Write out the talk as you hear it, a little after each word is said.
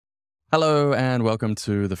Hello, and welcome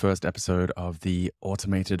to the first episode of the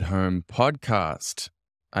Automated Home podcast.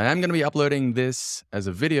 I am going to be uploading this as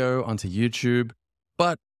a video onto YouTube,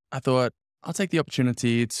 but I thought I'll take the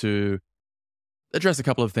opportunity to address a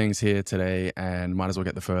couple of things here today and might as well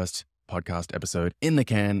get the first podcast episode in the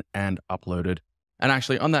can and uploaded. And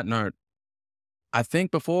actually, on that note, I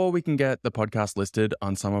think before we can get the podcast listed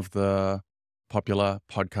on some of the popular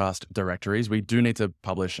podcast directories, we do need to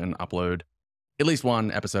publish and upload at least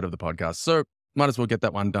one episode of the podcast. So might as well get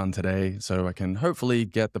that one done today so I can hopefully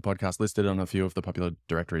get the podcast listed on a few of the popular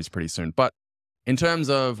directories pretty soon. But in terms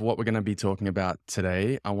of what we're going to be talking about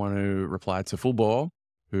today, I want to reply to FullBore,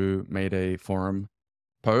 who made a forum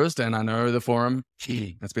post. And I know the forum,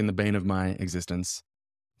 that's been the bane of my existence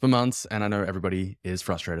for months. And I know everybody is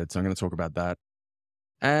frustrated. So I'm going to talk about that.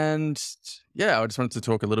 And yeah, I just wanted to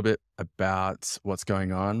talk a little bit about what's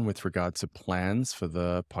going on with regard to plans for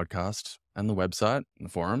the podcast and the website and the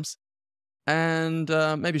forums, and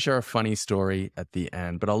maybe share a funny story at the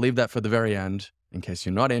end. But I'll leave that for the very end in case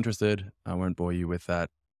you're not interested. I won't bore you with that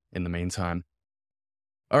in the meantime.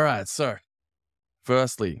 All right, so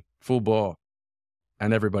firstly, FullBore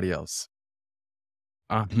and everybody else.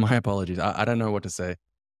 My apologies. I don't know what to say.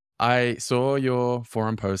 I saw your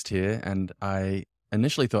forum post here and I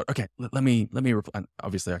initially thought, okay, let me reply.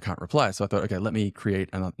 Obviously, I can't reply. So I thought, okay, let me create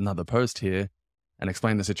another post here and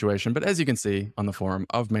explain the situation. But as you can see on the forum,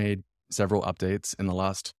 I've made several updates in the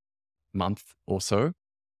last month or so.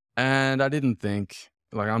 And I didn't think,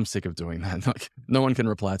 I'm sick of doing that. No one can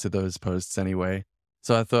reply to those posts anyway.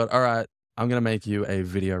 So I thought, all right, I'm going to make you a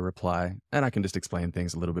video reply and I can just explain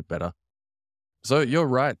things a little bit better. So you're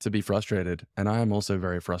right to be frustrated. And I am also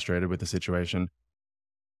very frustrated with the situation.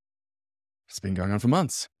 It's been going on for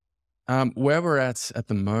months. Where we're at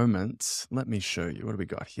the moment, let me show you. What do we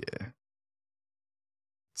got here?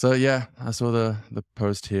 So yeah, I saw the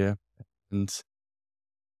post here. And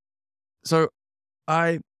so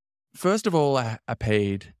first of all, I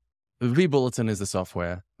paid. The vBulletin is the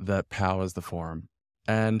software that powers the forum.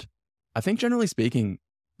 And I think generally speaking,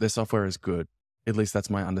 their software is good. At least that's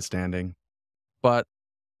my understanding. But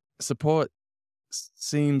support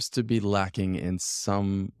seems to be lacking in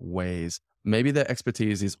some ways. Maybe their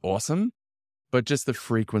expertise is awesome, but just the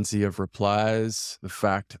frequency of replies, the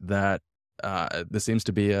fact that there seems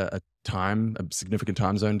to be a significant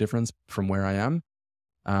time zone difference from where I am,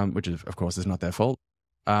 which of course is not their fault.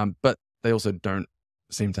 But they also don't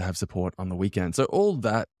seem to have support on the weekend. So all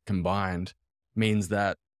that combined means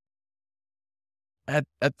that at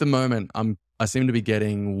the moment, I seem to be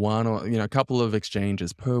getting one or a couple of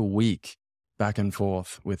exchanges per week back and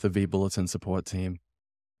forth with the vBulletin support team,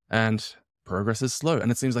 and progress is slow.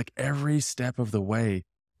 And it seems like every step of the way,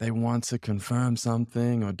 they want to confirm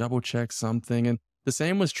something or double check something. And the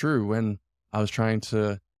same was true when I was trying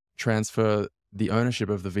to transfer the ownership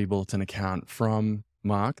of the vBulletin account from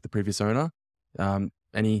Mark, the previous owner.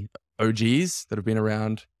 Any OGs that have been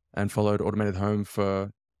around and followed Automated Home for,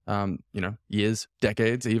 years,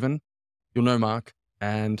 decades even, you'll know Mark.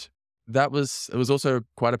 And it was also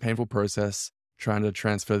quite a painful process trying to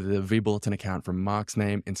transfer the vBulletin account from Mark's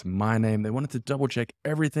name into my name. They wanted to double check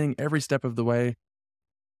everything, every step of the way.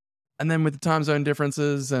 And then with the time zone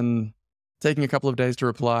differences and taking a couple of days to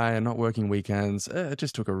reply and not working weekends, it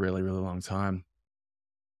just took a really, really long time.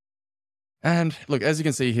 And look, as you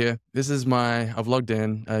can see here, I've logged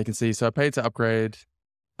in. You can see, so I paid to upgrade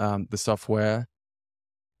the software.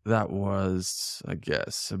 That was, I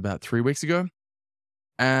guess, about 3 weeks ago.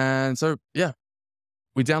 And so, yeah,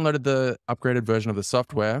 we downloaded the upgraded version of the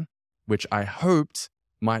software, which I hoped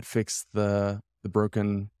might fix the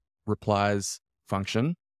broken replies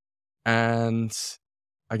function. And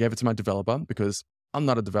I gave it to my developer because I'm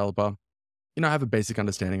not a developer. I have a basic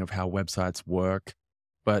understanding of how websites work,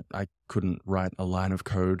 but I couldn't write a line of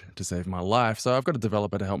code to save my life. So I've got a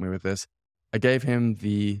developer to help me with this. I gave him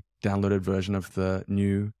the downloaded version of the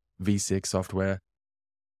new V6 software.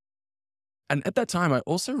 And at that time, I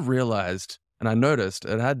also realized, and I noticed,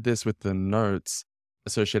 it had this with the notes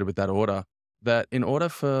associated with that order, that in order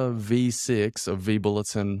for V6 or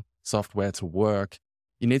vBulletin software to work,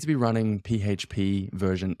 you need to be running PHP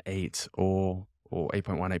version 8 or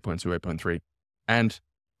 8.1, 8.2, 8.3. And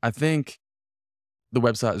I think the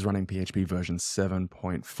website is running PHP version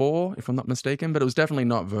 7.4, if I'm not mistaken, but it was definitely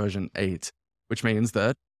not version 8, which means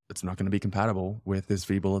that it's not going to be compatible with this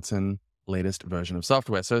vBulletin latest version of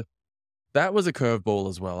software. So that was a curveball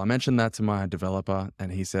as well. I mentioned that to my developer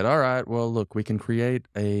and he said, all right, well, look, we can create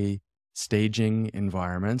a staging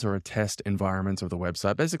environment or a test environment of the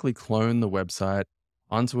website, basically clone the website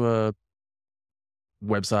onto a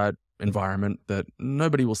website environment that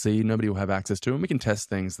nobody will see, nobody will have access to, and we can test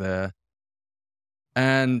things there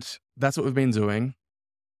And that's what we've been doing.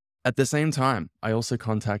 At the same time, I also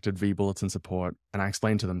contacted vBulletin support and I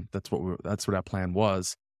explained to them that's what our plan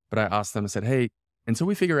was. But I asked them, I said, hey, until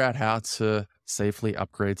we figure out how to safely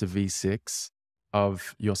upgrade to V6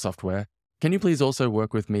 of your software, can you please also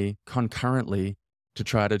work with me concurrently to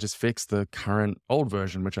try to just fix the current old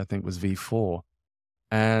version, which I think was V4?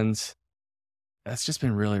 And that's just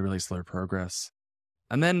been really, really slow progress.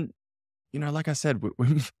 And then, like I said,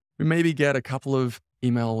 we maybe get a couple of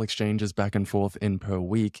email exchanges back and forth in per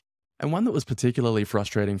week. And one that was particularly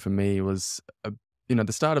frustrating for me was,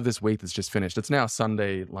 the start of this week that's just finished. It's now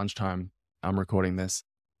Sunday lunchtime. I'm recording this,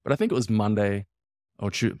 but I think it was Monday or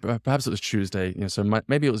perhaps it was Tuesday. So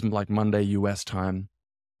maybe it was like Monday US time.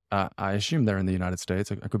 I assume they're in the United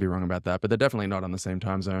States. I could be wrong about that, but they're definitely not on the same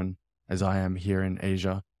time zone as I am here in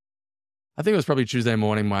Asia. I think it was probably Tuesday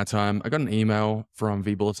morning my time. I got an email from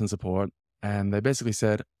vBulletin support, and they basically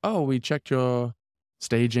said, "Oh, we checked your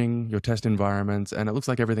staging, your test environment, and it looks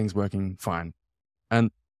like everything's working fine." And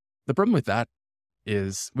the problem with that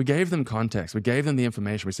is we gave them context. We gave them the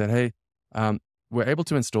information. We said, hey, we're able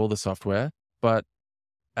to install the software, but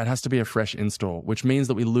it has to be a fresh install, which means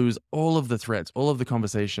that we lose all of the threads, all of the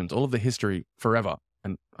conversations, all of the history forever.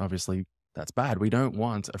 And obviously that's bad. We don't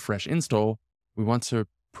want a fresh install. We want to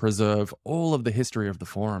preserve all of the history of the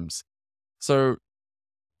forums. So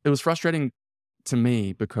it was frustrating to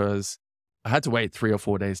me because I had to wait 3 or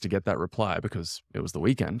 4 days to get that reply because it was the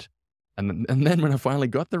weekend. And then when I finally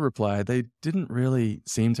got the reply, they didn't really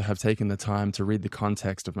seem to have taken the time to read the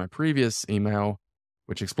context of my previous email,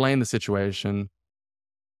 which explained the situation.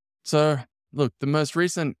 So look, the most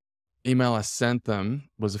recent email I sent them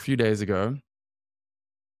was a few days ago,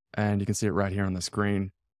 and you can see it right here on the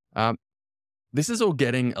screen. This is all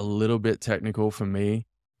getting a little bit technical for me.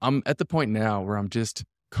 I'm at the point now where I'm just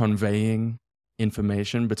conveying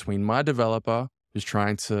information between my developer who's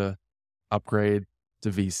trying to upgrade to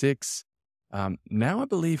V6. Now I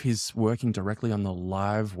believe he's working directly on the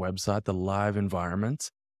live website, the live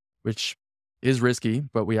environment, which is risky,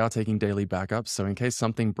 but we are taking daily backups. So in case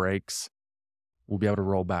something breaks, we'll be able to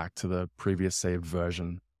roll back to the previous saved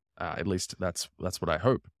version. At least that's what I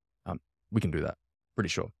hope. We can do that, pretty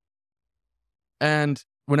sure. And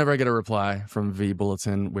whenever I get a reply from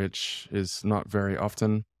vBulletin, which is not very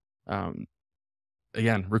often,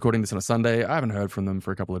 again, recording this on a Sunday, I haven't heard from them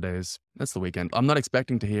for a couple of days. That's the weekend. I'm not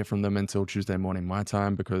expecting to hear from them until Tuesday morning my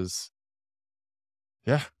time because,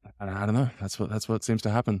 yeah, I don't know. That's what seems to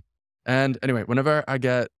happen. And anyway, whenever I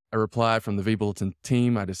get a reply from the vBulletin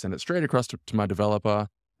team, I just send it straight across to my developer.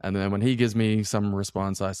 And then when he gives me some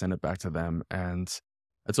response, I send it back to them. And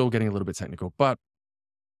it's all getting a little bit technical, but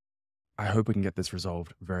I hope we can get this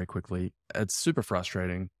resolved very quickly. It's super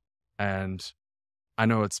frustrating. And I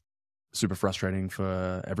know it's super frustrating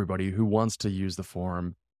for everybody who wants to use the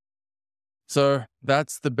forum. So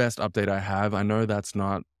that's the best update I have. I know that's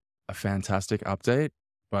not a fantastic update,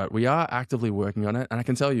 but we are actively working on it. And I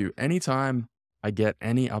can tell you, anytime I get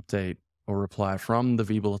any update or reply from the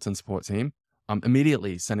vBulletin support team, I'm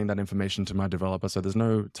immediately sending that information to my developer. So there's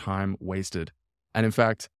no time wasted. And in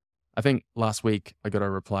fact, I think last week I got a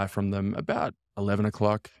reply from them about 11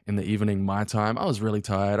 o'clock in the evening, my time. I was really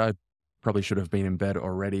tired. I probably should have been in bed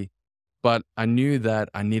already. But I knew that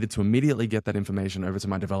I needed to immediately get that information over to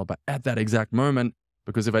my developer at that exact moment,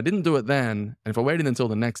 because if I didn't do it then, and if I waited until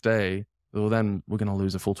the next day, well, then we're going to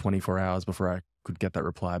lose a full 24 hours before I could get that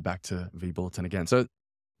reply back to vBulletin again. So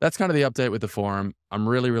that's kind of the update with the forum. I'm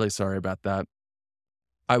really, really sorry about that.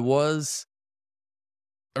 I was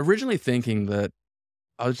originally thinking that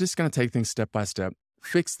I was just going to take things step by step,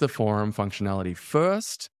 fix the forum functionality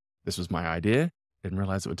first. This was my idea. Didn't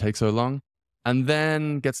realize it would take so long. And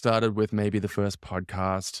then get started with maybe the first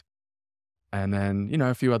podcast and then,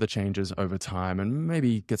 a few other changes over time and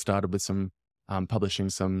maybe get started with some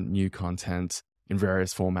publishing some new content in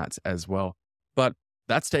various formats as well. But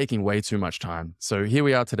that's taking way too much time. So here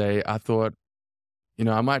we are today. I thought,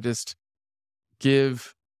 I might just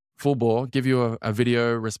give FullBore, give you a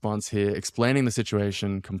video response here explaining the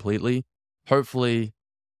situation completely. Hopefully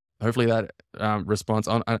that response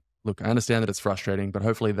look, I understand that it's frustrating, but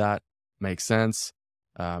hopefully that makes sense.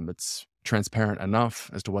 It's transparent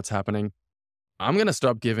enough as to what's happening. I'm going to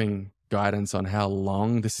stop giving guidance on how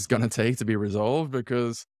long this is going to take to be resolved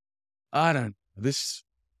because how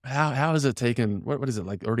has it taken, what is it,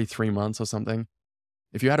 like already 3 months or something?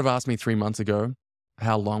 If you had have asked me 3 months ago,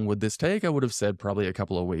 how long would this take? I would have said probably a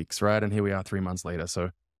couple of weeks, right? And here we are 3 months later. So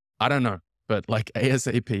I don't know, but like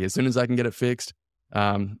ASAP, as soon as I can get it fixed,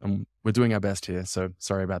 and we're doing our best here. So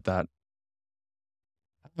sorry about that.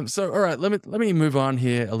 So, all right, let me move on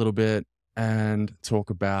here a little bit. and talk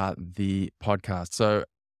about the podcast. So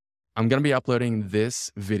I'm going to be uploading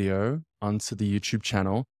this video onto the YouTube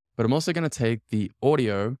channel, but I'm also going to take the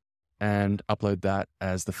audio and upload that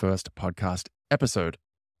as the first podcast episode.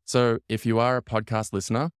 So if you are a podcast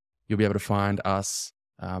listener, you'll be able to find us,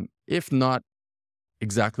 if not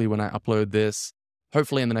exactly when I upload this,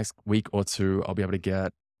 hopefully in the next week or two, I'll be able to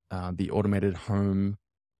get the Automated Home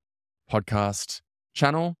podcast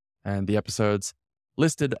channel and the episodes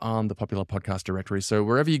listed on the popular podcast directory. So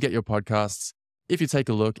wherever you get your podcasts, if you take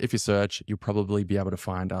a look, if you search, you'll probably be able to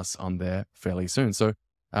find us on there fairly soon. So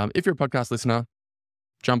if you're a podcast listener,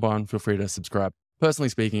 jump on, feel free to subscribe. Personally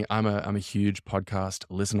speaking, I'm a huge podcast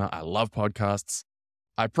listener. I love podcasts.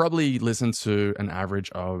 I probably listen to an average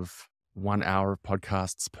of 1 hour of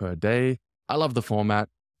podcasts per day. I love the format,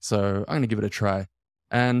 so I'm going to give it a try.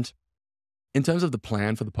 And in terms of the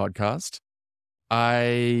plan for the podcast,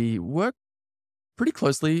 I work pretty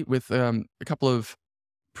closely with a couple of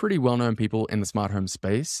pretty well-known people in the smart home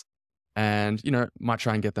space, and might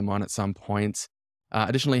try and get them on at some point.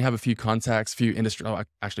 Additionally, have a few contacts,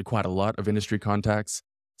 actually quite a lot of industry contacts.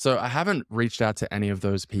 So I haven't reached out to any of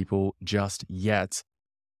those people just yet.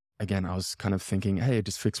 Again, I was kind of thinking, hey,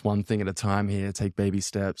 just fix one thing at a time here, take baby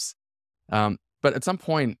steps. But at some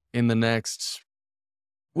point in the next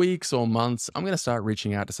weeks or months, I'm going to start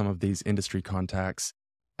reaching out to some of these industry contacts,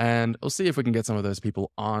 and we'll see if we can get some of those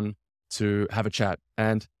people on to have a chat.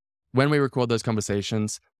 And when we record those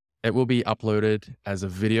conversations, it will be uploaded as a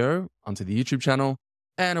video onto the YouTube channel,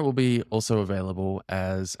 and it will be also available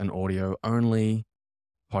as an audio only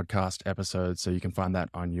podcast episode. So you can find that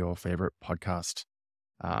on your favorite podcast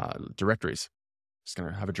directories. Just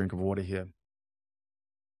going to have a drink of water here.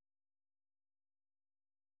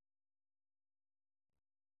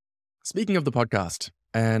 Speaking of the podcast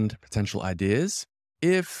and potential ideas,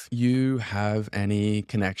 if you have any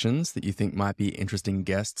connections that you think might be interesting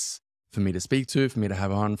guests for me to speak to, for me to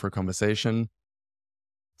have on for a conversation,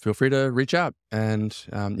 feel free to reach out, and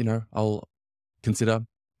I'll consider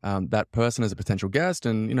that person as a potential guest.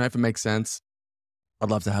 And if it makes sense,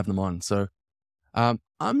 I'd love to have them on. So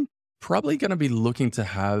I'm probably going to be looking to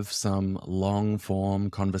have some long form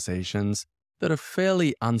conversations that are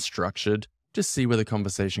fairly unstructured, just see where the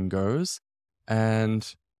conversation goes.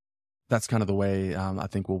 And that's kind of the way I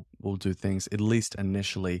think we'll do things, at least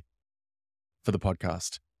initially, for the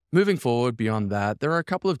podcast. Moving forward beyond that, there are a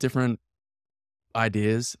couple of different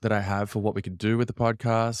ideas that I have for what we could do with the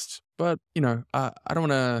podcast, but I don't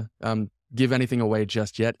want to give anything away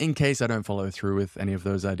just yet in case I don't follow through with any of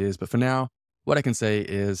those ideas. But for now, what I can say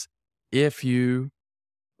is, if you,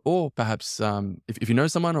 or perhaps if you know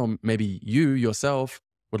someone, or maybe you yourself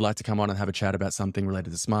would like to come on and have a chat about something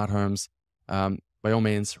related to smart homes, by all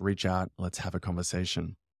means, reach out. Let's have a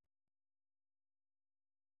conversation.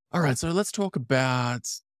 All right, so let's talk about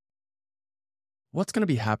what's going to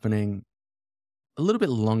be happening a little bit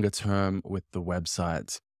longer term with the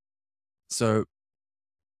website. So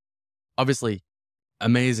obviously,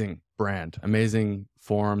 amazing brand, amazing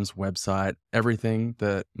forums, website, everything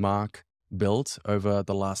that Mark built over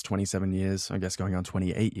the last 27 years, I guess going on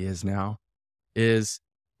 28 years now, is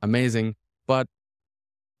amazing. But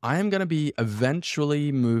I am going to be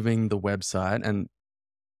eventually moving the website, and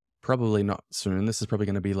probably not soon. This is probably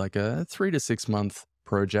going to be like a 3 to 6 month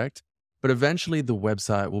project, but eventually the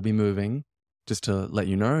website will be moving. Just to let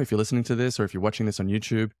you know, if you're listening to this or if you're watching this on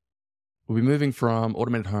YouTube, we'll be moving from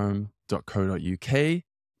automatedhome.co.uk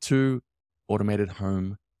to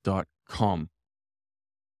automatedhome.com.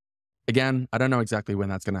 Again, I don't know exactly when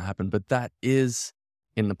that's going to happen, but that is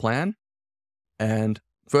in the plan. And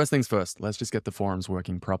first things first, let's just get the forums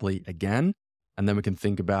working properly again. And then we can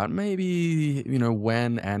think about maybe,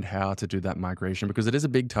 when and how to do that migration, because it is a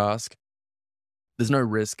big task. There's no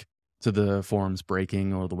risk to the forums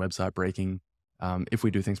breaking or the website breaking if we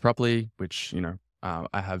do things properly, which, I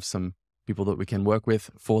have some people that we can work with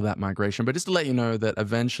for that migration. But just to let you know that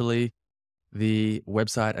eventually the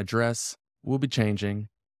website address will be changing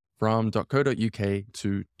from .co.uk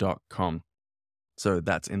to .com. So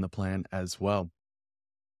that's in the plan as well.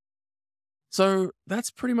 So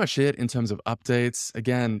that's pretty much it in terms of updates.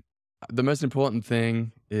 Again, the most important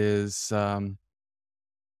thing is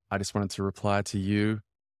I just wanted to reply to you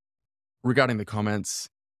regarding the comments,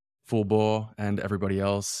 FullBore and everybody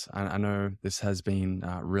else. I know this has been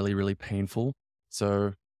really, really painful.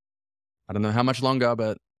 So I don't know how much longer,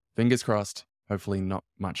 but fingers crossed, hopefully not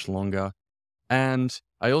much longer. And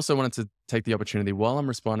I also wanted to take the opportunity while I'm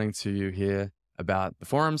responding to you here about the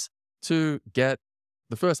forums to get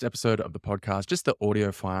the first episode of the podcast, just the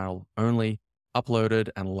audio file only, uploaded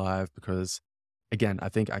and live, because again, I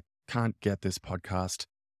think I can't get this podcast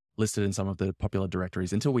listed in some of the popular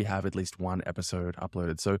directories until we have at least one episode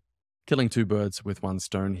uploaded. So killing two birds with one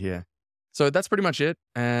stone here. So that's pretty much it.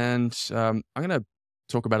 And I'm going to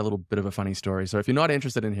talk about a little bit of a funny story. So if you're not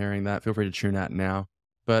interested in hearing that, feel free to tune out now.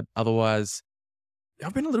 But otherwise,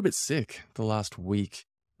 I've been a little bit sick the last week.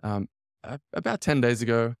 About 10 days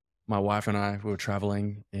ago, my wife and I were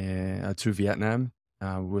traveling to Vietnam. We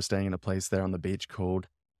were staying in a place there on the beach called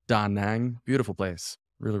Da Nang. Beautiful place.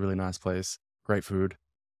 Really, really nice place. Great food.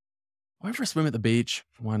 I went for a swim at the beach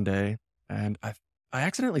one day, and I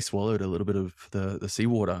accidentally swallowed a little bit of the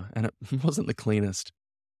seawater, and it wasn't the cleanest.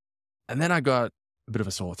 And then I got a bit of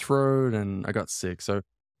a sore throat, and I got sick. So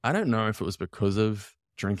I don't know if it was because of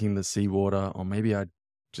drinking the seawater, or maybe I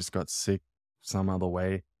just got sick some other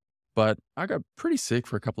way. But I got pretty sick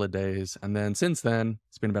for a couple of days. And then since then,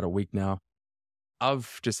 it's been about a week now,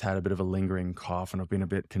 I've just had a bit of a lingering cough, and I've been a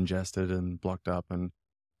bit congested and blocked up, and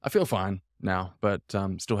I feel fine now, but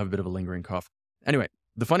still have a bit of a lingering cough. Anyway,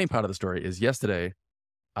 the funny part of the story is yesterday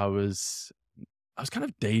I was kind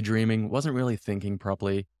of daydreaming, wasn't really thinking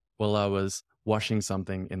properly while I was washing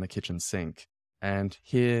something in the kitchen sink. And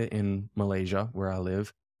here in Malaysia, where I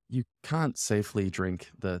live, you can't safely drink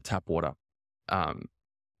the tap water.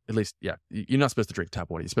 At least, yeah, you're not supposed to drink tap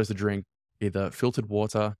water. You're supposed to drink either filtered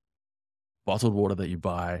water, bottled water that you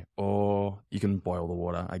buy, or you can boil the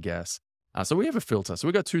water, I guess. So we have a filter. So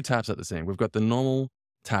we've got two taps at the sink. We've got the normal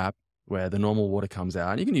tap where the normal water comes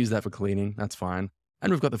out. You can use that for cleaning. That's fine.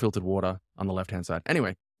 And we've got the filtered water on the left-hand side.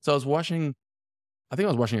 Anyway, so I was washing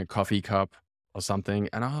a coffee cup or something,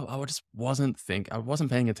 and I just wasn't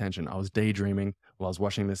paying attention. I was daydreaming while I was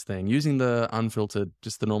washing this thing, using the unfiltered,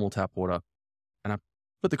 just the normal tap water. And I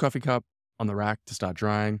put the coffee cup on the rack to start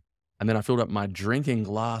drying. And then I filled up my drinking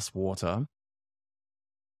glass water,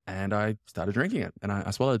 and I started drinking it, and I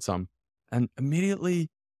swallowed some. And immediately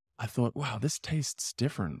I thought, wow, this tastes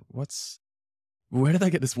different. Where did I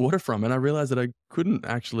get this water from? And I realized that I couldn't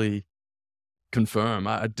actually confirm.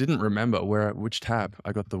 I didn't remember which tap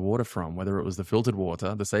I got the water from, whether it was the filtered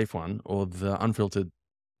water, the safe one, or the unfiltered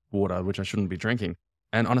water, which I shouldn't be drinking.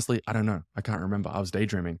 And honestly, I don't know. I can't remember. I was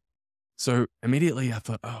daydreaming. So immediately I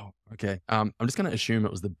thought, oh, okay, I'm just going to assume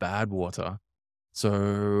it was the bad water.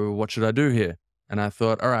 So what should I do here? And I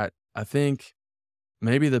thought, all right, I think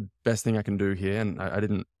maybe the best thing I can do here, and I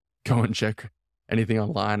didn't go and check anything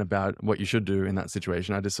online about what you should do in that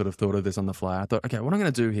situation. I just sort of thought of this on the fly. I thought, okay, what I'm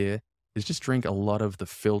going to do here is just drink a lot of the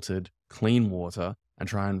filtered clean water and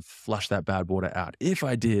try and flush that bad water out, if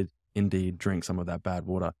I did indeed drink some of that bad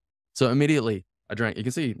water. So immediately I drank. You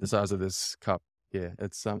can see the size of this cup here.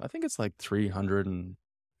 It's I think it's like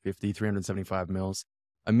 375 mils.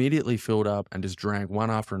 Immediately filled up and just drank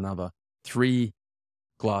one after another, 3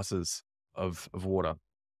 glasses of water.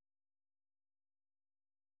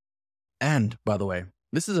 And by the way,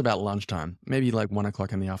 this is about lunchtime, maybe like 1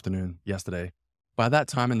 o'clock in the afternoon yesterday. By that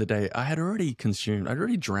time in the day, I'd already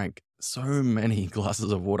drank so many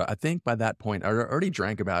glasses of water. I think by that point, I already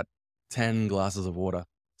drank about 10 glasses of water.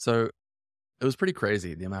 So it was pretty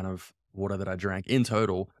crazy, the amount of water that I drank in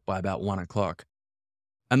total by about 1 o'clock.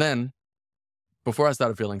 And then before I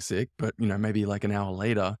started feeling sick, but maybe like an hour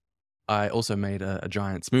later, I also made a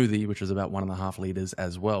giant smoothie, which was about 1.5 liters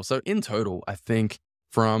as well. So in total, I think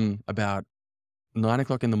from about 9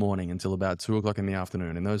 o'clock in the morning until about 2 o'clock in the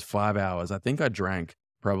afternoon, in those 5 hours, I think I drank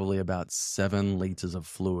probably about 7 liters of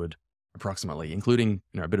fluid approximately, including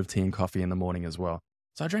a bit of tea and coffee in the morning as well.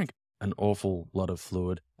 So I drank an awful lot of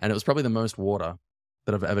fluid, and it was probably the most water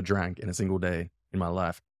that I've ever drank in a single day in my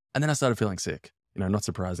life. And then I started feeling sick, not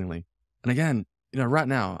surprisingly. And again, right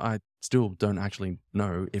now, I still don't actually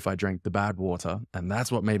know if I drank the bad water and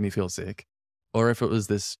that's what made me feel sick, or if it was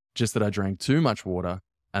just that I drank too much water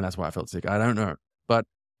and that's why I felt sick. I don't know. But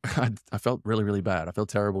I felt really, really bad. I felt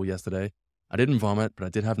terrible yesterday. I didn't vomit, but I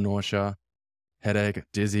did have nausea, headache,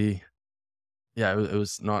 dizzy. Yeah, it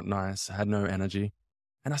was not nice. I had no energy.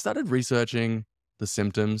 And I started researching the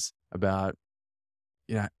symptoms about,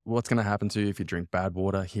 what's going to happen to you if you drink bad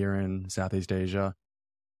water here in Southeast Asia.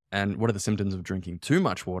 And what are the symptoms of drinking too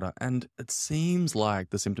much water? And it seems like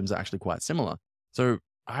the symptoms are actually quite similar. So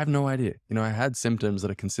I have no idea. I had symptoms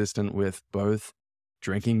that are consistent with both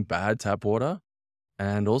drinking bad tap water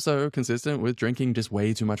and also consistent with drinking just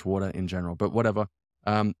way too much water in general. But whatever.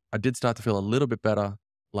 I did start to feel a little bit better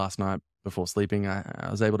last night before sleeping. I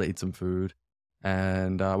was able to eat some food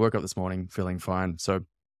and woke up this morning feeling fine. So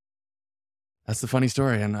that's the funny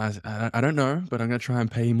story. And I don't know, but I'm going to try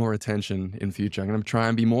and pay more attention in future. I'm going to try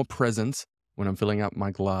and be more present when I'm filling up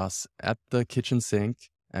my glass at the kitchen sink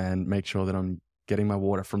and make sure that I'm getting my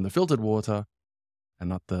water from the filtered water and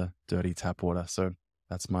not the dirty tap water. So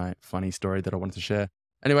that's my funny story that I wanted to share.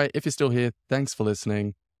 Anyway, if you're still here, thanks for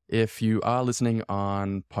listening. If you are listening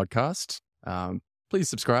on podcast, please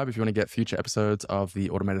subscribe if you want to get future episodes of the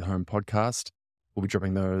Automated Home podcast. We'll be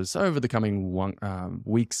dropping those over the coming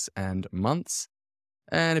weeks and months.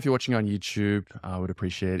 And if you're watching on YouTube, I would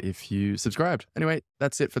appreciate if you subscribed. Anyway,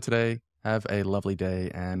 that's it for today. Have a lovely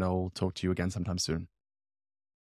day, and I'll talk to you again sometime soon.